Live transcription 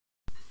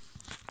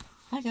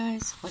Hi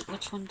guys, White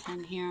Witch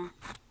 110 here.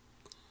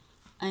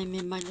 I'm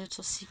in my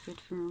little secret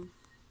room.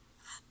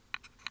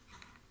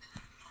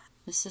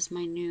 This is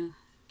my new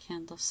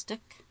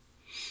candlestick.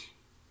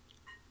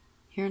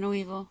 Hear no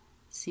evil,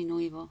 see no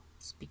evil,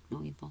 speak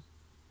no evil.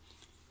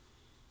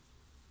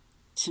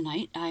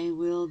 Tonight I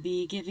will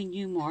be giving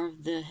you more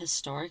of the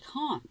historic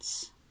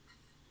haunts.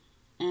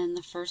 And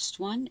the first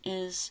one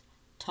is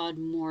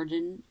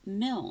Todmorden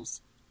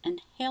Mills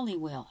and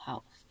Halliwell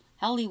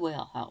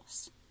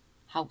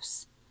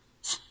House.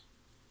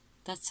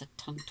 That's a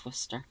tongue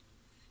twister.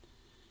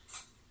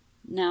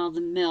 Now,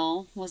 the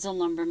mill was a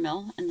lumber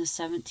mill in the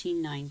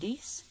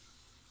 1790s,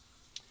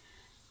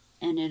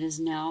 and it is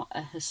now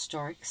a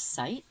historic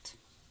site.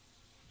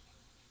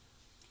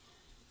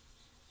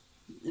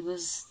 It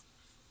was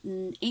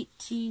in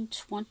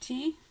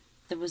 1820,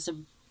 there was a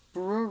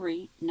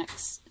brewery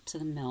next to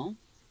the mill,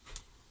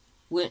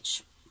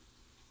 which,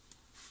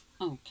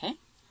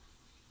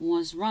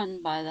 was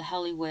run by the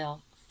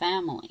Halliwell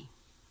family.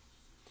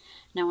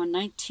 Now, in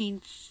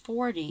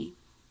 1940,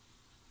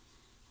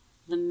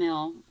 the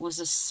mill was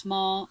a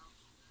small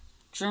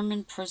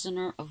German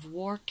prisoner of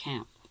war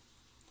camp.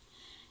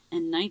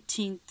 In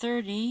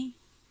 1930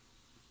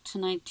 to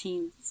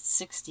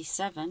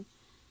 1967,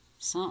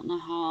 so I don't know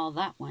how all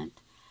that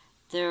went,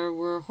 there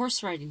were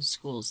horse riding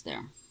schools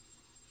there.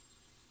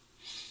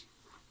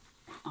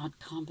 Odd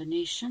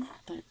combination,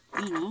 but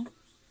you know.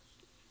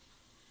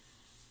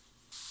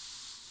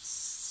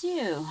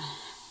 So,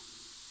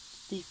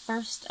 the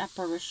first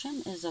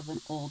apparition is of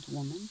an old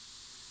woman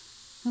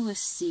who is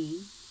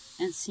seen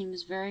and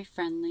seems very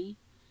friendly,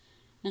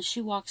 and she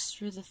walks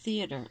through the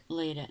theater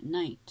late at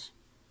night.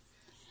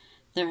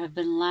 There have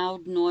been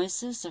loud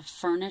noises of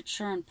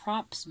furniture and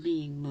props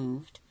being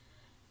moved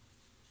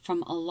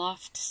from a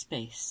loft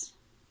space.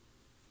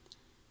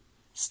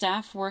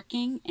 Staff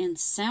working in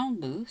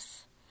sound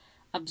booth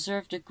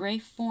observed a gray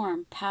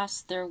form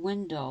pass their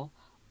window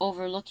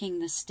overlooking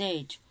the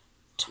stage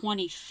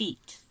 20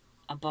 feet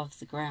above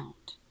the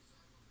ground.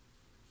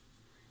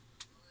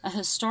 A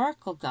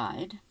historical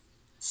guide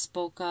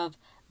spoke of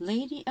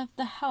Lady of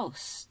the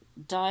House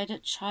died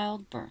at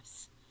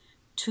childbirth.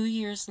 2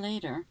 years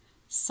later,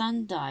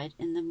 son died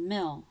in the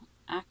mill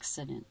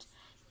accident.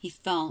 He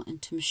fell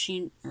into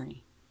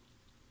machinery.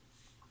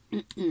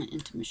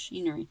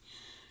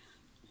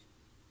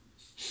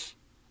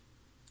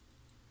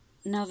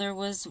 Now, there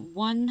was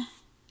one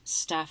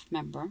staff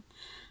member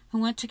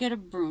who went to get a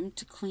broom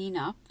to clean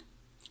up,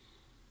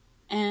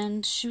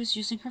 and she was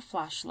using her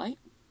flashlight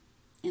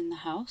in the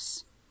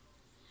house,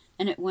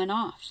 and it went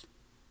off.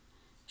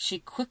 She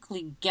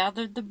quickly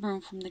gathered the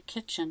broom from the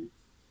kitchen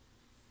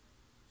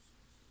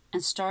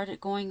and started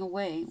going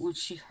away when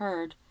she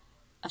heard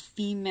a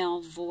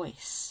female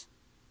voice.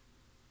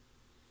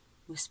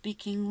 It was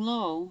speaking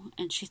low,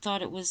 and she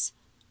thought it was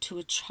to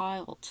a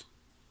child,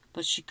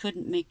 but she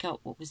couldn't make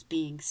out what was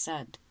being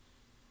said,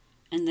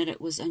 and that it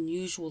was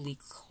unusually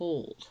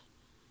cold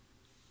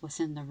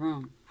within the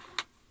room.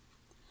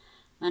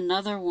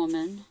 Another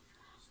woman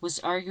was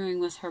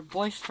arguing with her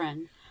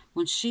boyfriend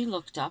when she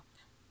looked up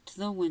to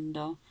the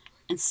window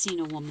and seen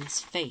a woman's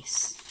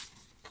face.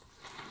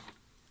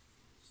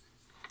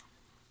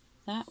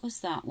 That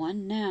was that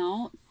one.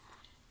 Now,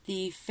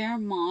 the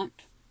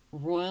Fairmont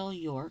Royal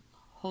York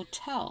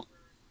Hotel.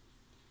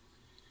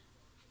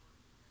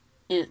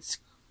 It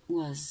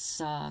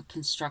was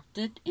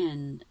constructed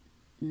in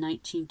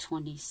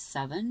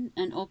 1927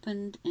 and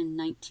opened in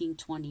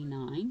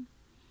 1929.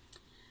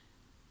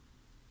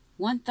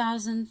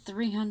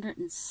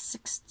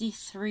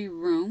 1,363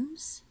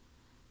 rooms,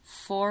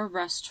 4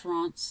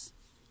 restaurants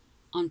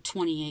on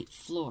 28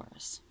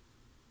 floors.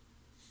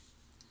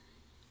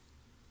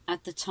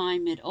 At the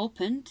time it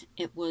opened,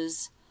 it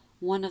was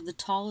one of the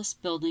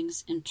tallest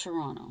buildings in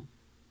Toronto.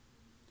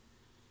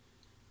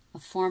 A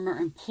former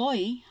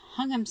employee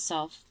hung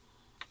himself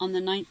on the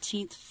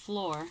 19th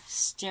floor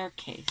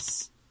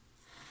staircase.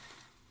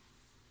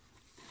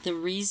 The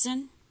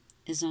reason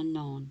is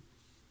unknown.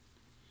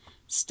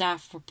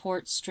 Staff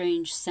report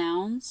strange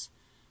sounds,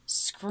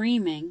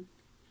 screaming,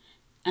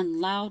 and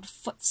loud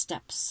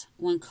footsteps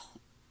when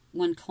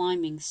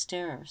climbing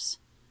stairs.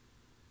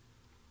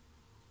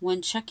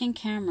 When checking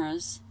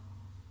cameras,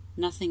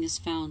 nothing is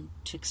found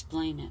to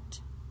explain it.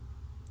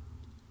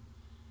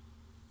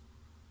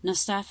 Now,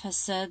 staff have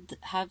said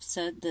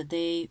that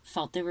they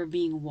felt they were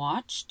being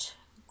watched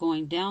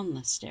going down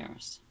the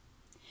stairs.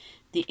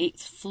 The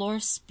 8th floor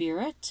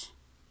spirit,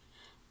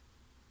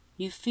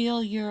 you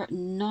feel you're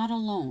not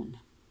alone.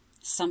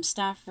 Some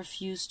staff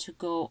refuse to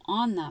go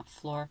on that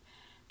floor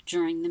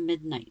during the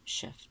midnight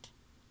shift.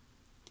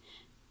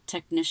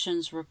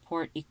 Technicians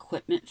report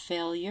equipment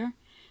failure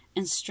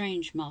and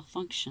strange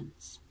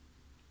malfunctions.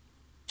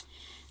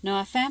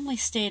 Now, a family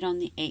stayed on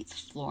the 8th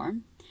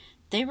floor.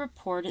 They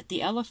reported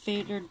the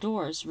elevator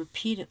doors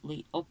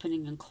repeatedly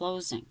opening and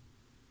closing,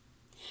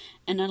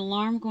 and an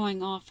alarm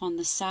going off on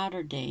the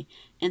Saturday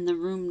in the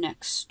room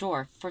next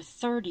door for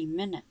 30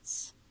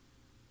 minutes.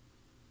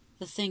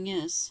 The thing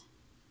is,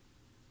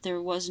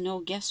 there was no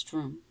guest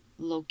room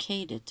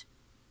located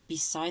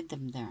beside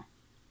them there.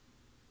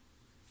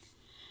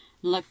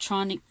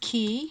 electronic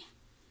key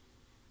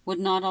would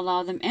not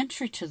allow them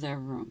entry to their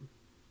room.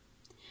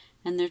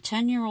 And their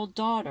 10-year-old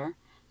daughter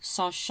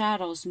saw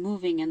shadows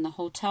moving in the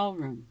hotel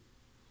room.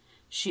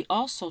 She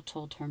also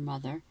told her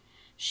mother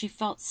she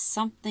felt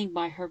something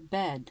by her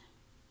bed.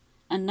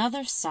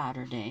 Another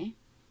Saturday,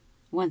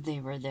 when they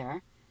were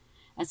there,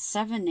 at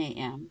 7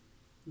 a.m.,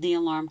 the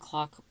alarm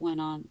clock went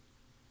on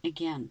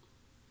again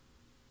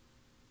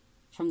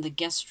from the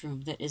guest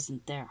room that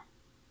isn't there.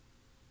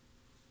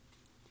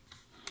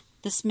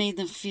 This made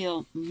them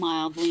feel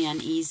mildly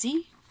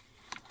uneasy,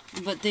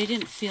 but they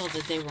didn't feel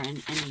that they were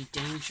in any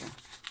danger.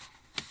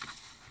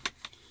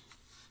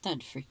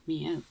 That freaked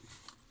me out.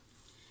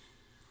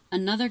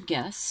 Another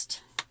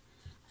guest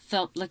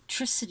felt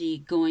electricity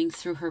going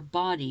through her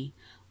body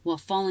while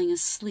falling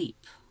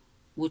asleep,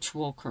 which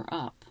woke her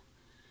up.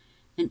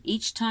 And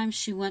each time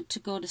she went to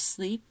go to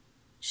sleep,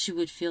 she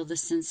would feel the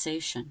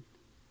sensation.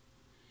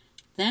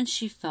 Then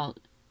she felt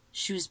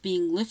she was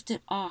being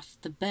lifted off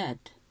the bed.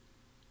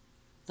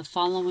 The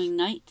following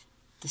night,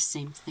 the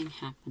same thing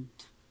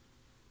happened.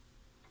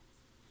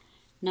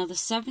 Now, the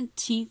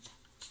 17th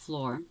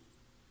floor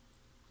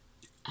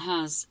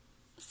has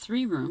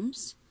 3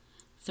 rooms,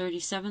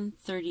 37,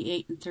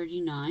 38, and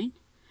 39,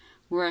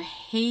 where a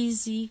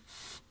hazy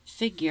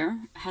figure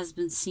has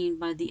been seen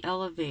by the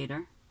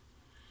elevator,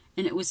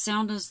 and it would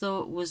sound as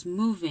though it was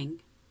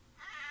moving,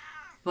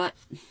 but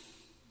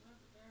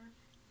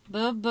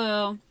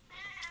boo-boo.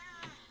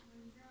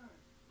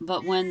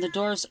 But when the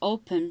doors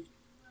open,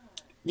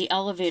 the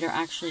elevator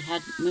actually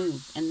hadn't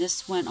moved, and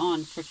this went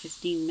on for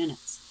 15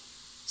 minutes.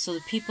 So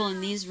the people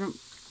in these rooms...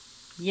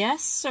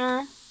 Yes,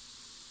 sir?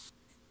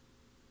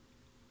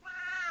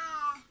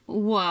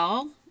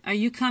 Well, are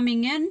you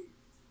coming in?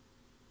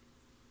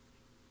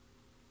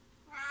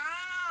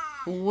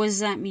 What does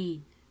that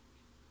mean?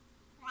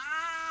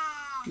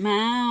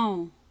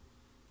 Meow.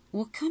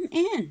 Well, come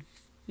in.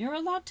 You're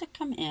allowed to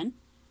come in.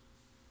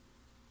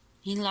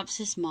 He loves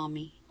his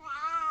mommy.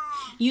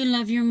 You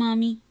love your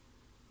mommy?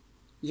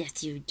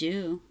 Yes, you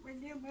do.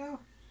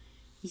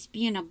 He's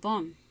being a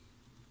bum.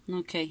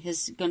 Okay,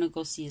 he's gonna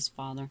go see his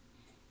father.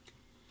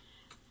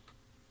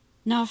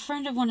 Now, a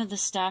friend of one of the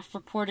staff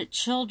reported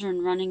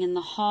children running in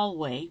the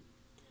hallway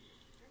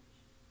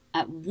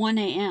at 1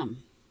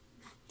 a.m.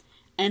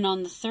 And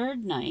on the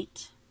third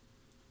night,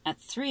 at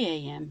 3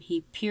 a.m.,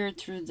 he peered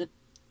through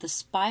the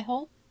spy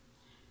hole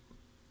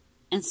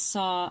and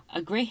saw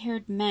a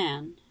gray-haired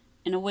man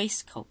in a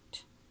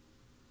waistcoat.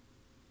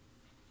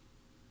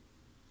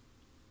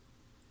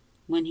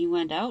 When he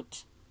went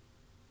out,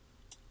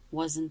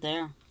 wasn't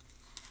there.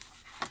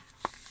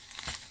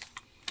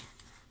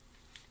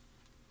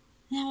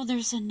 Now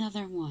there's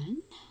another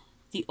one,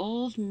 the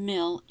Old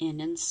Mill Inn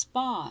and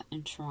Spa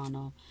in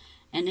Toronto,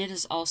 and it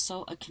is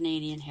also a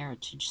Canadian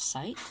heritage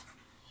site.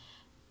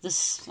 The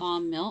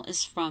sawmill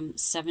is from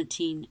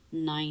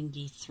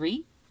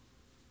 1793,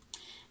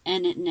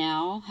 and it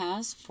now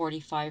has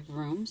 45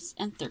 rooms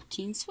and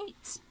 13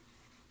 suites.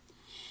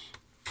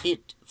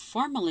 It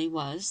formerly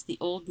was the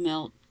Old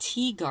Mill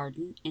Tea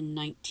Garden in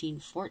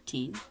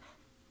 1914.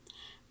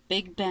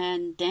 Big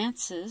band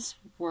dances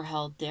were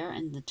held there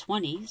in the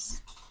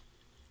 20s,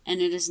 and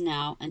it is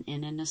now an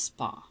inn and a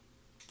spa,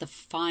 the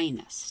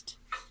finest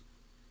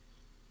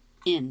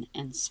inn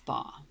and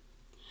spa.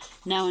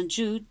 Now in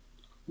June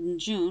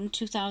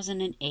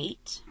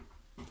 2008,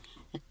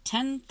 at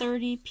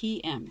 10:30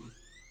 p.m.,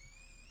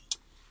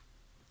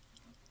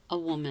 a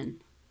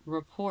woman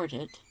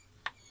reported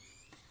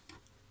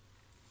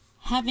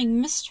having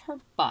missed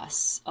her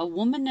bus. A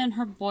woman and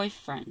her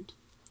boyfriend,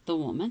 the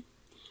woman,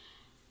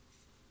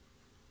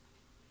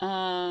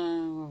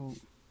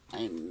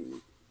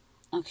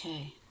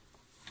 okay.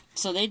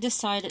 So they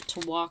decided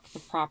to walk the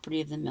property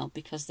of the mill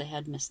because they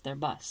had missed their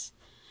bus.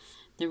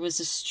 There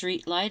was a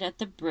street light at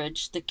the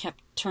bridge that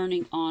kept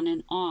turning on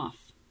and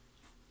off.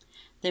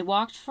 They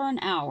walked for an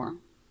hour,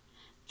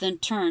 then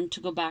turned to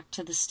go back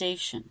to the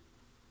station.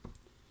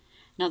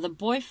 Now the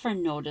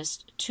boyfriend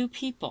noticed 2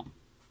 people.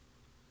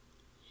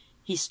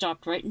 He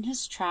stopped right in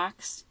his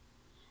tracks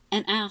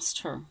and asked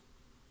her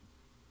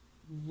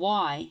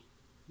why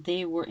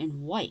they were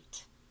in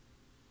white.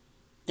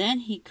 Then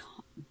he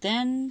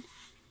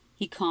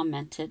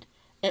commented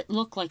it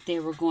looked like they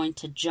were going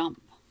to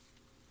jump.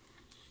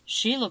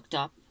 She looked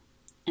up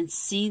and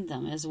seen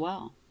them as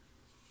well.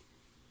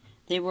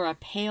 They were a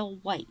pale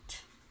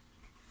white.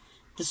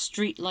 The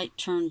street light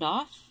turned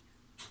off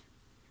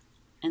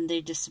and they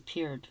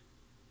disappeared.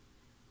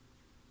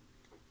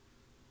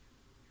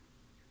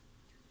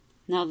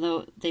 Now,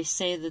 though, they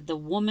say that the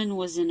woman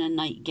was in a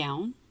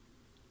nightgown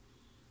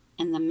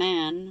and the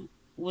man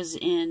was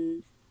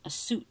in a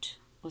suit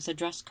with a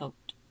dress coat.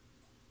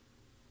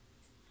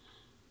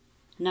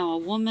 Now, a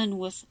woman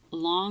with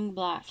long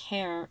black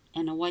hair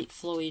and a white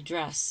flowy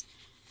dress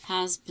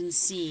has been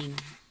seen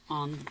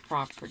on the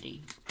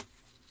property.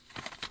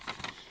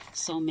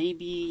 So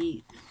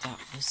maybe that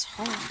was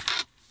her.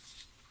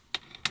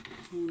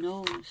 Who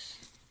knows?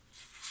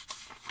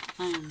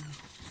 I am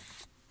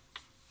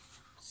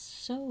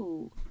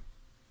so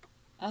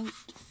out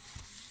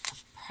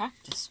of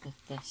practice with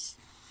this.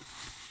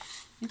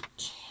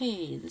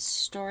 Okay, the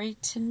story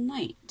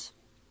tonight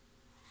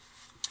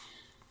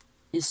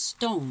is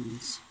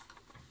Stones.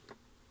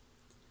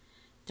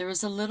 There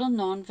is a little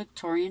known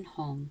Victorian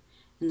home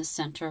in the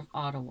center of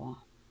Ottawa,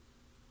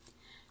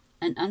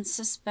 an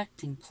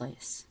unsuspecting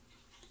place.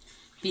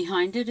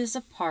 Behind it is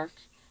a park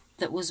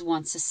that was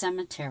once a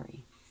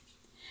cemetery.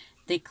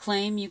 They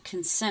claim you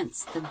can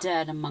sense the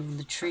dead among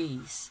the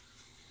trees,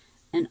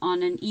 and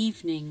on an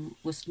evening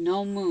with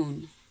no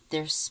moon,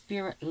 their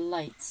spirit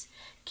lights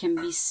can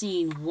be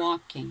seen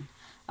walking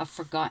a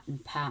forgotten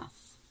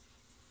path.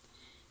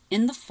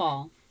 In the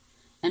fall,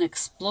 an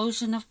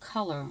explosion of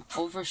color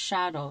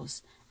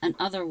overshadows an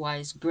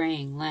otherwise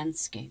graying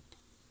landscape.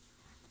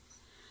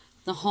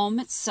 The home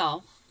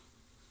itself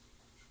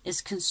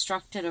is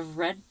constructed of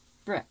red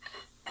brick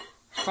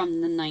from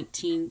the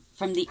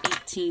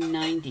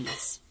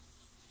 1890s.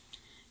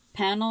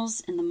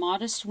 Panels in the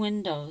modest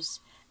windows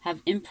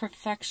have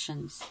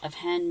imperfections of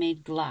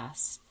handmade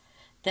glass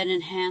that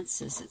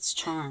enhances its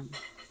charm.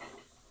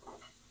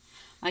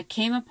 I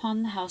came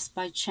upon the house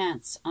by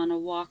chance on a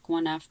walk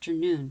one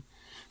afternoon,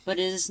 but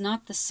it is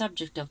not the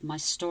subject of my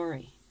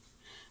story.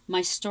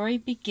 My story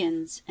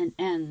begins and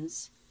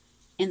ends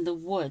in the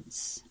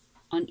woods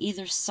on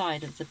either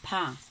side of the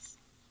path.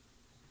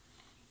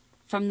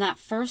 From that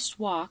first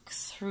walk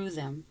through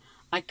them,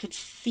 I could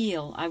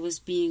feel I was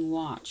being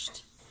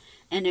watched,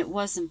 and it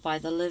wasn't by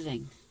the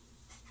living.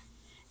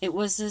 It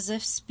was as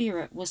if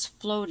spirit was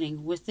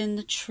floating within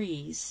the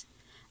trees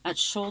at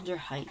shoulder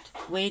height,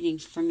 waiting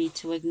for me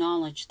to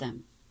acknowledge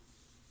them.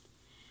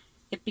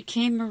 It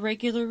became a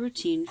regular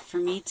routine for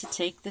me to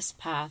take this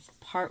path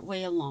part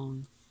way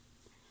along.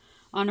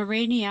 On a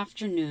rainy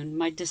afternoon,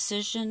 my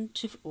decision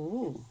to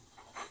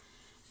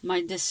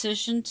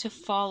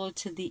follow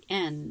to the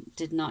end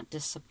did not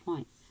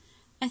disappoint.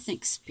 I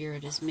think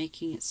spirit is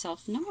making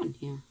itself known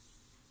here.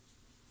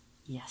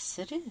 Yes,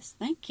 it is.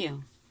 Thank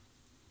you.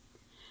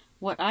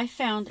 What I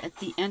found at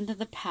the end of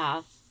the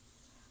path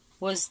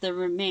was the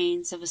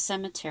remains of a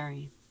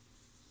cemetery.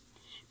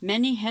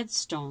 Many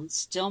headstones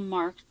still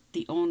marked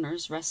the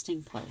owner's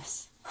resting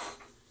place.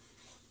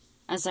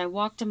 As I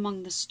walked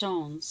among the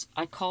stones,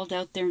 I called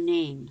out their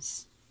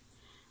names.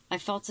 I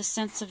felt a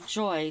sense of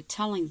joy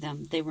telling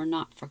them they were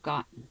not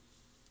forgotten.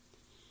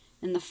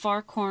 In the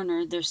far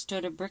corner there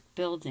stood a brick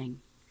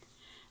building.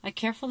 I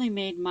carefully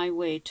made my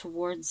way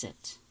towards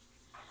it.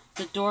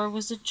 The door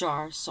was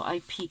ajar, so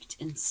I peeked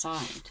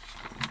inside.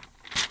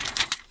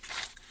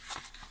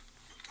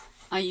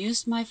 I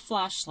used my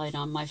flashlight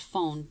on my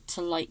phone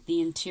to light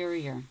the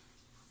interior.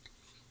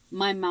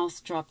 My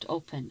mouth dropped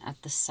open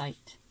at the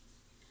sight.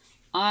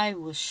 I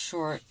was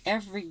sure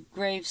every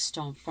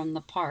gravestone from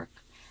the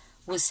park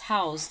was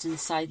housed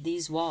inside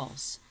these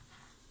walls.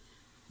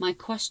 My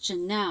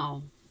question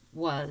now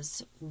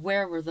was,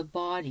 where were the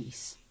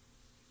bodies?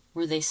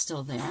 Were they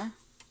still there?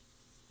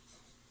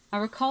 I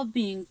recalled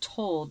being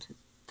told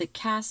that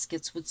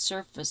caskets would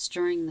surface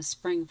during the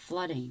spring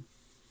flooding.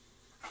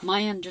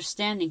 My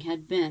understanding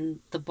had been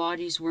the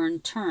bodies were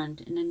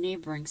interned in a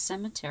neighboring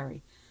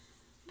cemetery,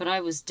 but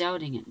I was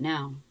doubting it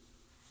now.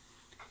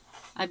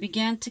 I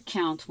began to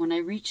count. When I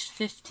reached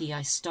 50,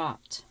 I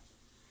stopped.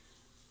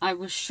 I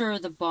was sure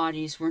the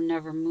bodies were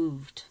never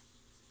moved.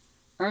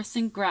 Earth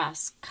and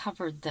grass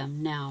covered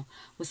them now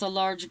with a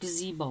large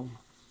gazebo.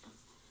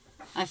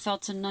 I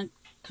felt an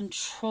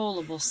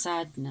uncontrollable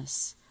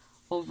sadness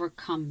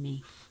overcome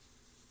me.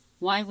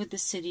 Why would the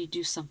city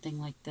do something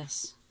like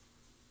this?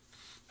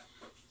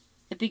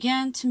 It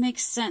began to make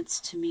sense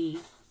to me.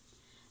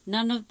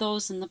 None of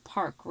those in the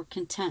park were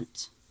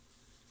content.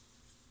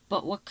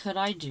 But what could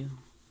I do?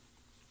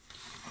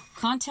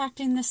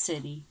 Contacting the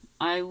city,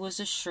 I was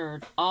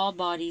assured all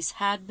bodies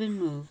had been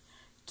moved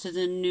to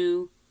the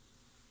new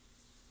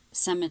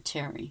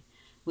cemetery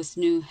with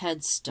new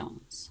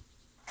headstones.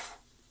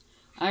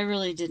 I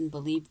really didn't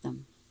believe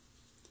them.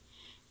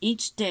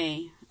 Each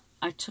day,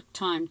 I took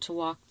time to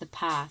walk the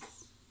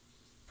path,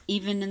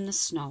 even in the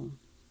snow.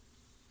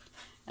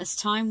 As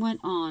time went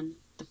on,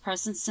 the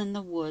presence in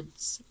the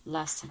woods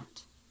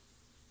lessened.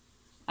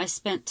 I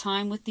spent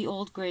time with the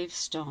old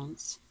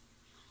gravestones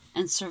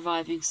and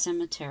surviving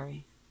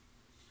cemetery.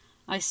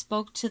 I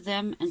spoke to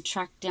them and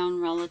tracked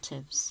down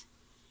relatives.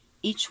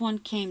 Each one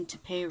came to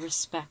pay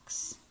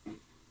respects.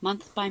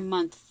 Month by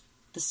month,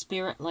 the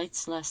spirit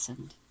lights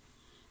lessened,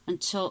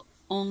 until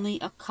only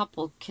a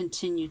couple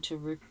continued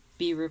to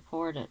be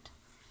reported.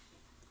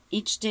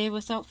 Each day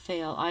without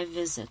fail, I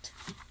visit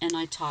and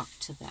I talk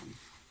to them.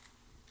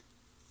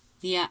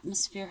 The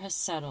atmosphere has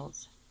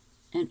settled,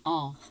 and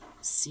all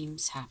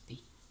seems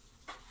happy.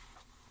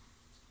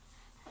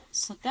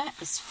 So that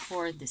is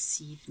for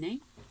this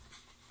evening.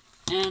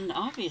 And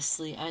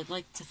obviously, I'd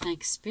like to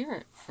thank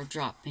Spirit for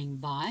dropping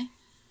by,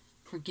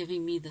 for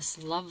giving me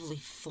this lovely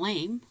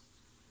flame,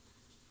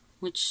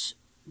 which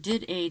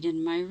did aid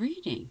in my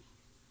reading.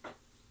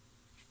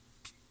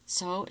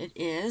 So it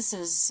is,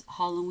 as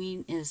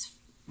Halloween is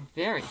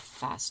very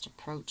fast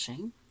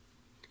approaching,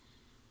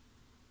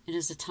 it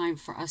is a time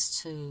for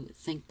us to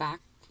think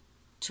back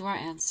to our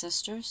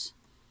ancestors,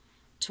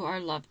 to our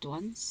loved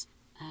ones,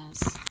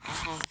 as I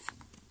have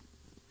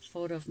a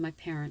photo of my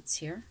parents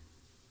here.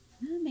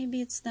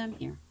 Maybe it's them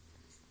here.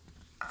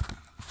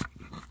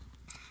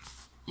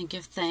 And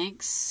give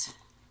thanks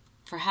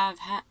for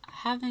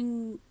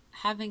having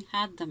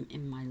had them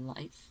in my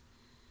life,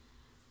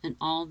 and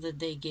all that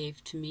they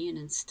gave to me and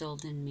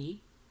instilled in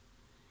me.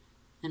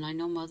 And I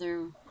know Mother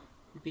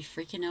would be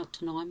freaking out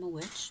to know I'm a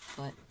witch,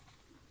 but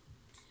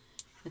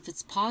if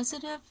it's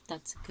positive,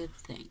 that's a good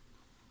thing.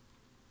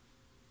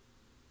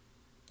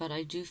 But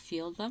I do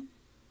feel them,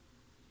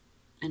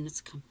 and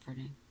it's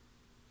comforting.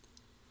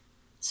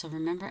 So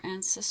remember,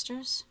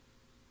 ancestors,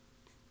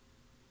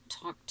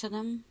 talk to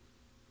them,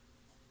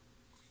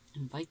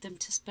 invite them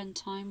to spend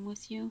time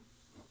with you.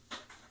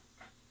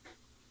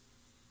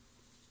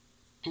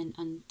 And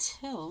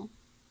until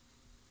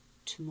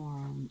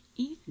tomorrow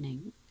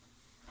evening,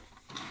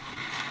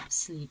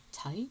 sleep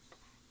tight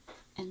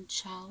and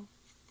ciao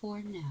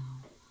for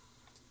now.